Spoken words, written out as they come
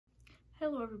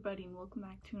Hello everybody and welcome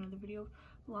back to another video of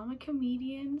Llama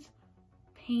Comedian's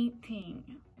painting.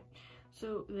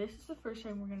 So this is the first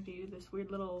time we're gonna do this weird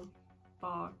little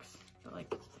box that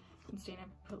like instead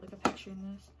I put like a picture in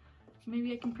this. So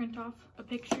maybe I can print off a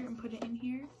picture and put it in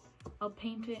here. I'll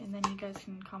paint it and then you guys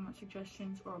can comment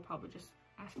suggestions, or I'll probably just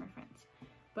ask my friends.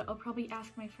 But I'll probably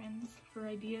ask my friends for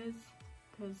ideas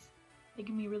because they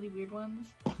give me really weird ones.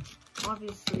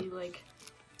 Obviously, like,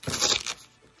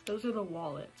 those are the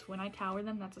wallets. When I tower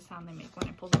them, that's the sound they make when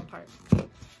I pull them apart.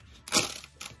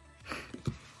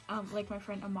 Like my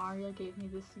friend Amaria gave me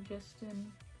this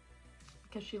suggestion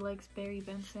because she likes Barry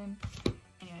Benson.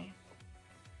 Anyway,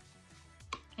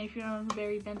 and if you don't know who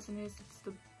Barry Benson is,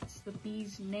 it's the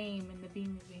bee's name in the Bee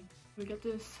Movie. We got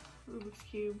this Rubik's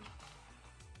Cube.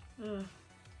 Ugh.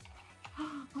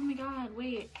 Oh my god,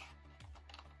 wait.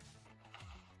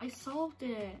 I solved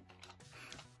it.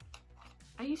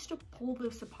 I used to pull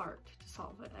this apart to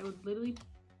solve it. I would literally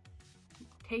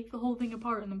take the whole thing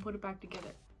apart and then put it back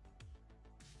together.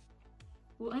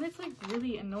 Well, and it's like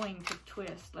really annoying to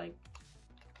twist. Like,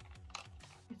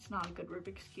 it's not a good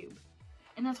Rubik's Cube.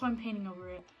 And that's why I'm painting over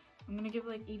it. I'm gonna give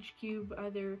like each cube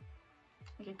either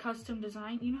like a custom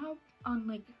design. You know how on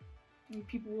like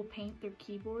people will paint their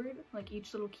keyboard, like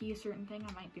each little key a certain thing?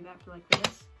 I might do that for like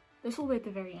this. This will be at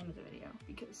the very end of the video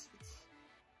because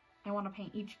I want to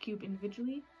paint each cube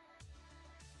individually.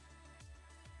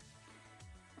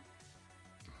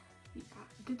 Yeah,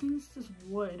 good thing this is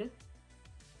wood.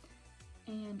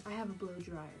 And I have a blow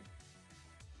dryer.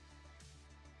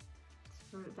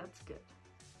 So that's good.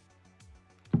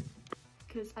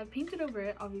 Because I've painted over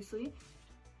it, obviously.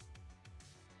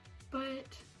 But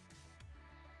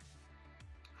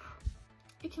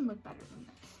it can look better than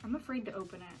this. I'm afraid to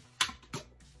open it.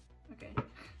 Okay.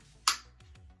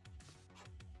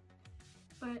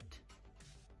 But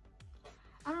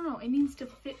I don't know, it needs to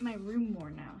fit my room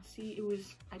more now. See,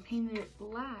 I painted it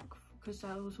black because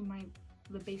that was when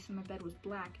the base of my bed was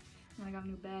black, and I got a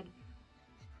new bed.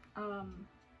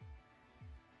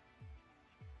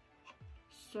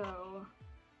 So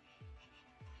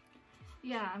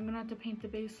yeah, I'm gonna have to paint the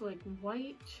base like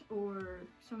white or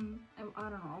some, I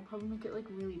don't know, I'll probably make it like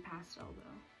really pastel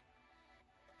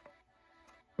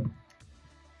though.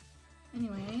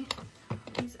 Anyway,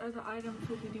 these are the items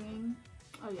we'll be doing.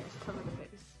 Oh yes, cover the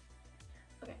face.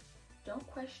 Okay, don't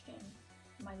question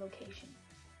my location,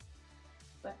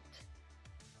 but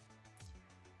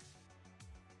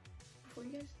before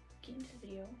you guys get into the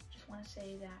video, just want to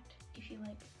say that if you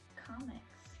like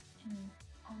comics and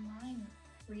online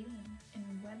reading and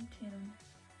WEBTOON,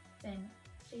 then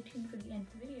stay tuned for the end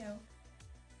of the video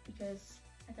because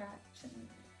I got something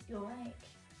you'll like.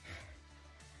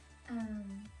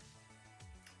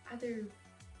 Either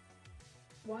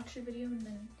watch the video and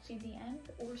then see the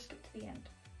end, or skip to the end.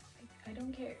 I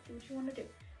don't care, do what you want to do.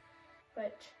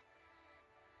 But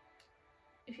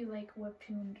if you like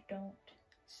WEBTOON, don't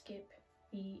skip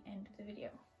the end of the video.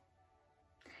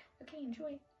 Okay,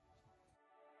 enjoy.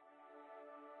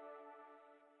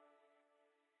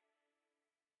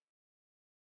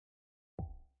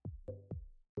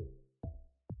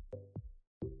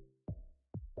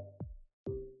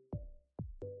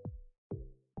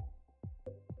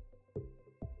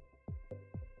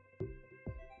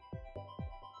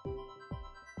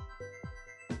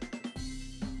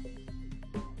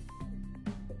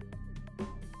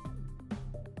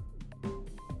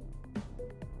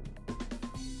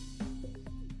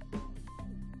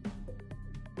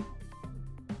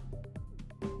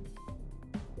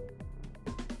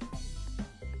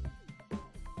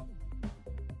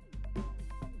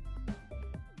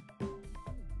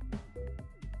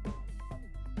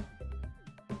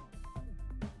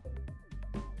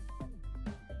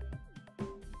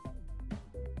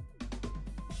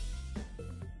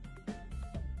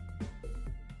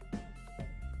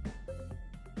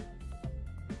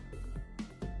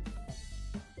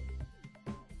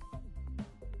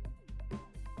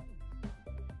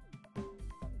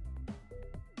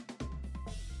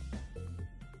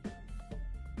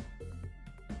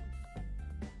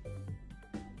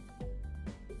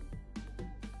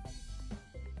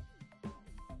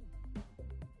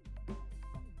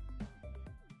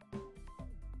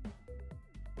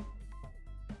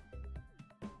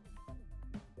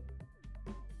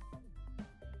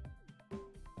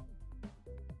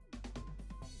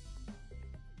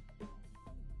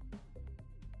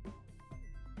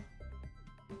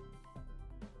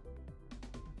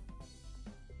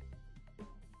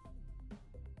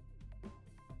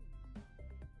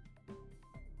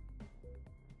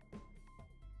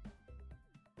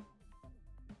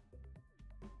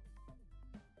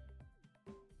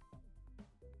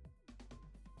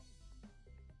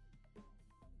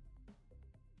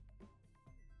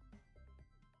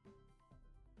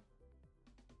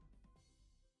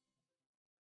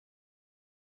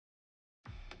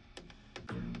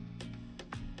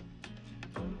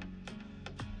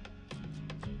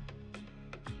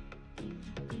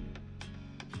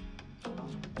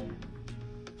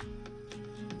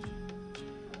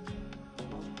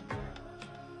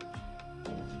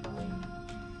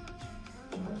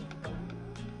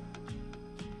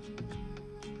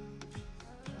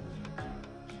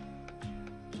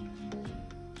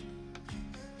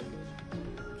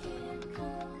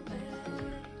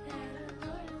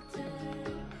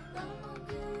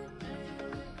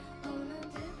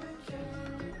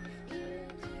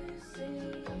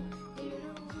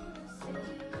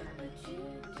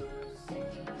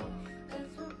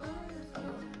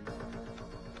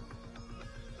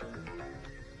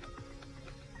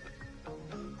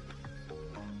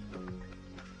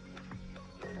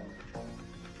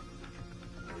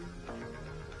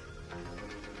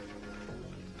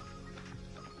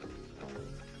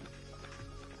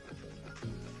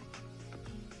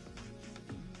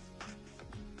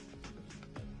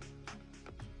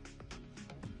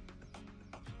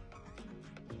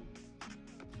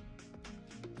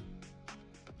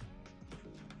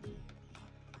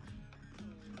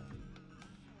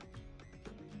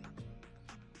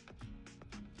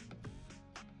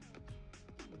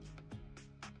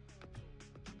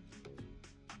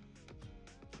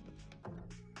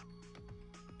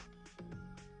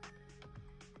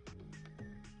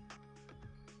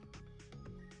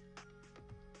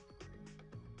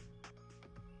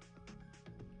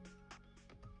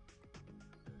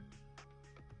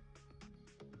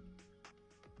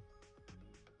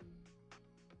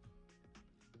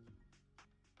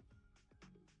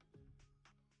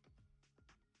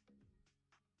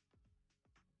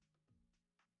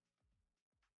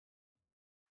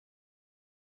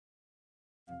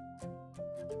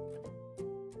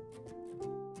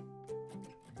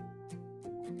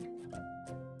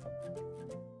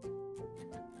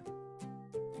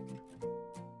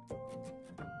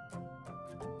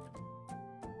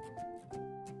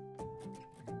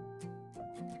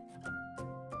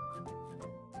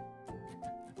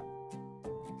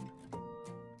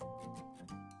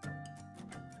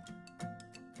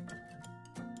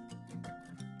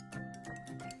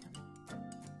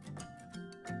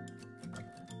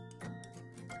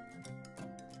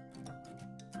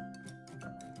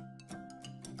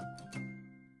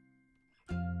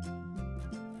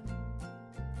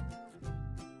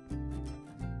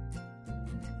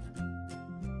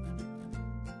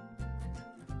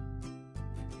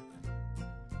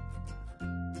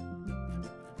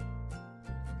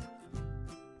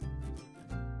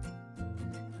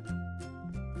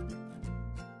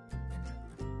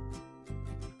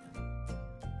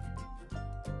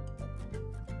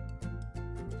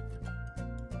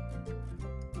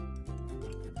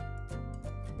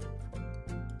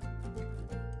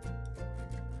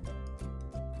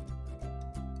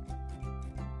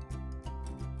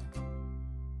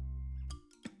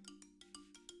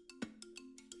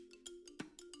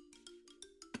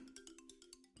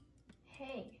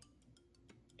 Hey,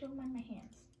 don't mind my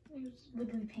hands. I was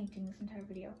literally painting this entire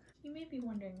video. You may be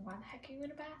wondering, why the heck are you in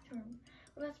a bathroom?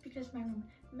 Well, that's because my room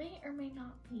may or may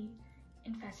not be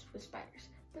infested with spiders,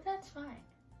 but that's fine.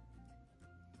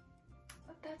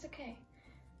 But that's okay.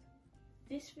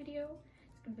 This video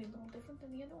is gonna be a little different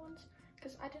than the other ones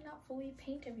because I did not fully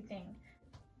paint everything.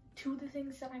 Two of the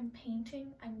things that I'm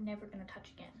painting, I'm never gonna touch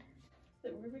again. The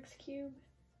Rubik's Cube,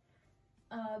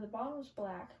 the bottom is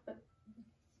black, but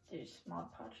there's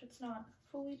Mod Podge. It's not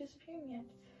fully disappearing yet.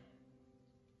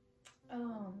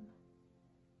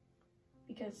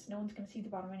 Because no one's gonna see the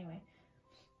bottom anyway.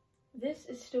 This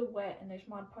is still wet and there's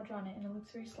Mod Podge on it and it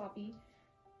looks very sloppy.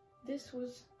 This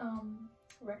was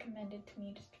recommended to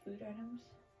me, just food items.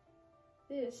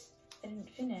 This I didn't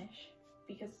finish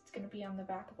because it's gonna be on the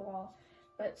back of the wall,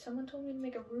 but someone told me to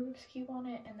make a Rubik's Cube on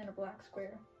it and then a black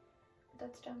square. But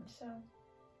that's dumb, so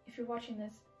if you're watching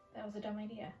this, that was a dumb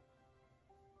idea.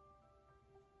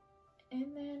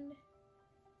 And then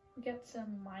we got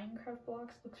some Minecraft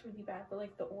blocks. Looks really bad, but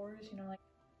like the ores, you know, like.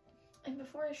 And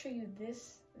before I show you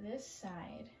this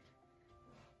side,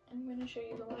 I'm gonna show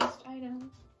you the last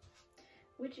item,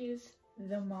 which is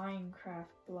the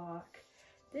Minecraft block.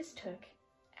 This took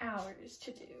hours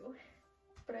to do,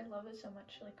 but I love it so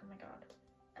much. Like, oh my god,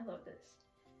 I love this.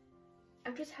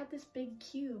 I've just had this big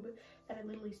cube that I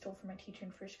literally stole from my teacher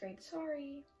in 1st grade.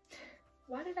 Sorry.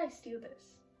 Why did I steal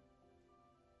this?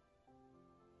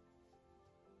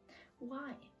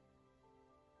 Why?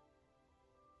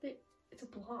 It's a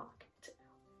block.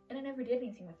 And I never did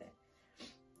anything with it.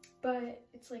 But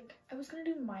it's like, I was gonna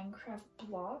do Minecraft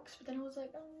blocks, but then I was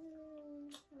like,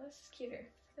 this is cuter.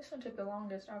 This one took the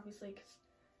longest, obviously, because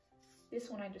this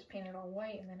one I just painted all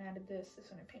white and then added this. This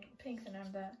one I painted pink, then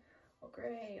added that. A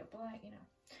gray, a black, you know.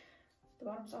 The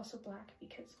bottom's also black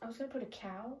because I was gonna put a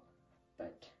cow,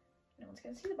 but no one's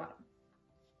gonna see the bottom.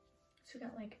 So we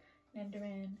got like an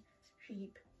Enderman,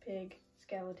 sheep, pig,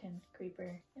 skeleton,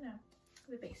 creeper, you know,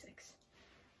 the basics.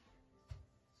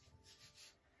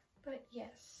 But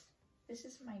yes, this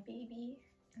is my baby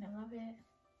and I love it.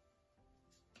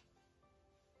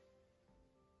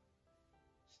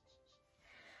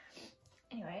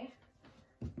 Anyway,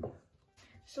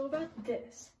 so about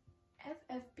this,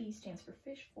 FFB stands for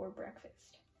fish for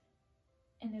breakfast.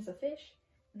 And there's a fish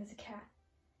and there's a cat.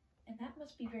 And that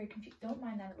must be very confusing. Don't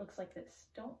mind that it looks like this.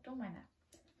 Don't mind that.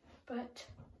 But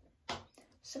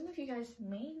some of you guys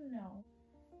may know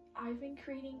I've been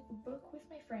creating a book with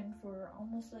my friend for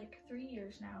almost like 3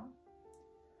 years now.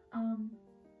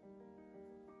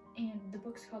 And the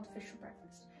book's called Fish for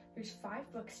Breakfast. There's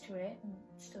 5 books to it, and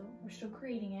we're still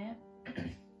creating it.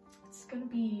 It's gonna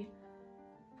be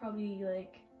probably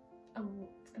like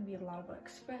it's gonna be a lot of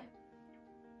books, but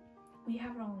we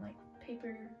have it on like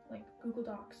paper, like Google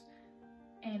Docs,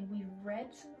 and we've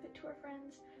read some of it to our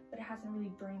friends, but it hasn't really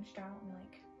branched out and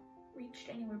like reached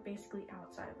anywhere basically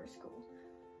outside of our school.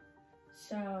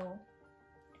 So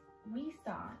we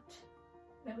thought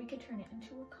that we could turn it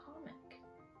into a comic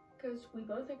because we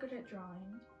both are good at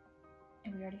drawing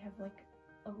and we already have like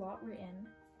a lot written.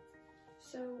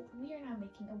 So we are now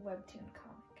making a webtoon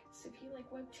comic. So if you like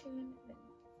webtoon, then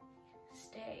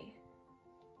stay.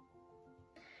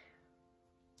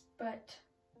 But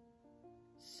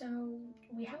so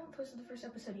we haven't posted the first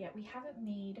episode yet. We haven't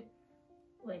made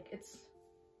like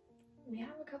we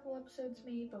have a couple episodes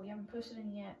made, but we haven't posted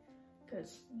any yet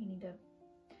because we need to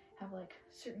have like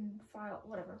certain file,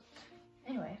 whatever.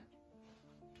 Anyway,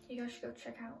 you guys should go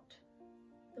check out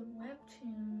the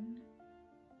webtoon.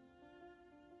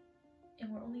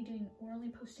 And we're only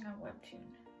posting on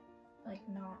webtoon, like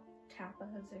not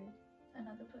Tapas or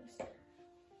another place.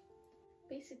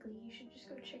 Basically, you should just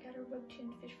go check out our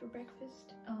webtoon Fish for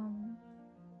Breakfast.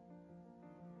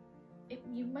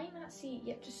 You might not see it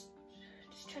yet, just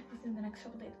check within the next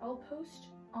couple days. I'll post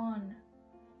on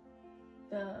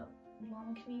the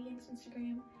Llama Comedian's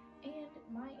Instagram and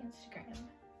my Instagram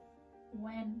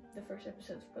when the first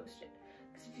episode's posted.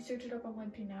 Because if you search it up on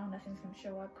webtoon now, nothing's gonna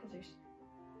show up because there's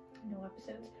no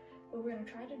episodes. But we're gonna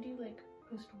try to do like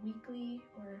post weekly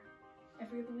or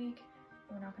every other week.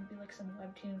 We're not gonna be like some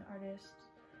webtoon artists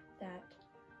that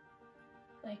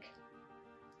like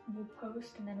will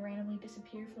post and then randomly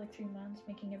disappear for like 3 months,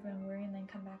 making everyone worry and then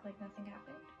come back like nothing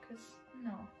happened. Because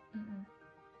no,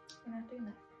 we're not doing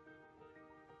that.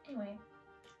 Anyway,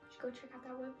 you should go check out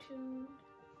that webtoon.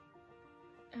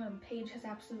 Paige has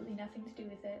absolutely nothing to do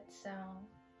with it, so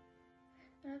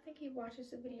I don't think he watches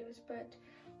the videos, but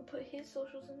I'll put his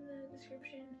socials in the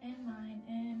description, and mine,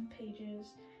 and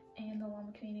Paige's, and the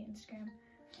Llama Comedian Instagram.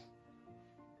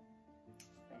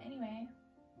 But anyway,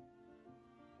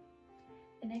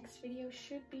 the next video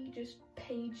should be just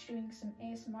Paige doing some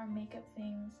ASMR makeup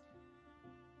things.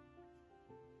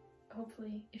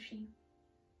 Hopefully, if she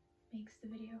makes the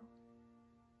video.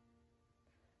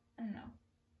 I don't know.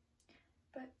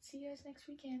 But see you guys next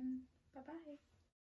weekend. Bye-bye.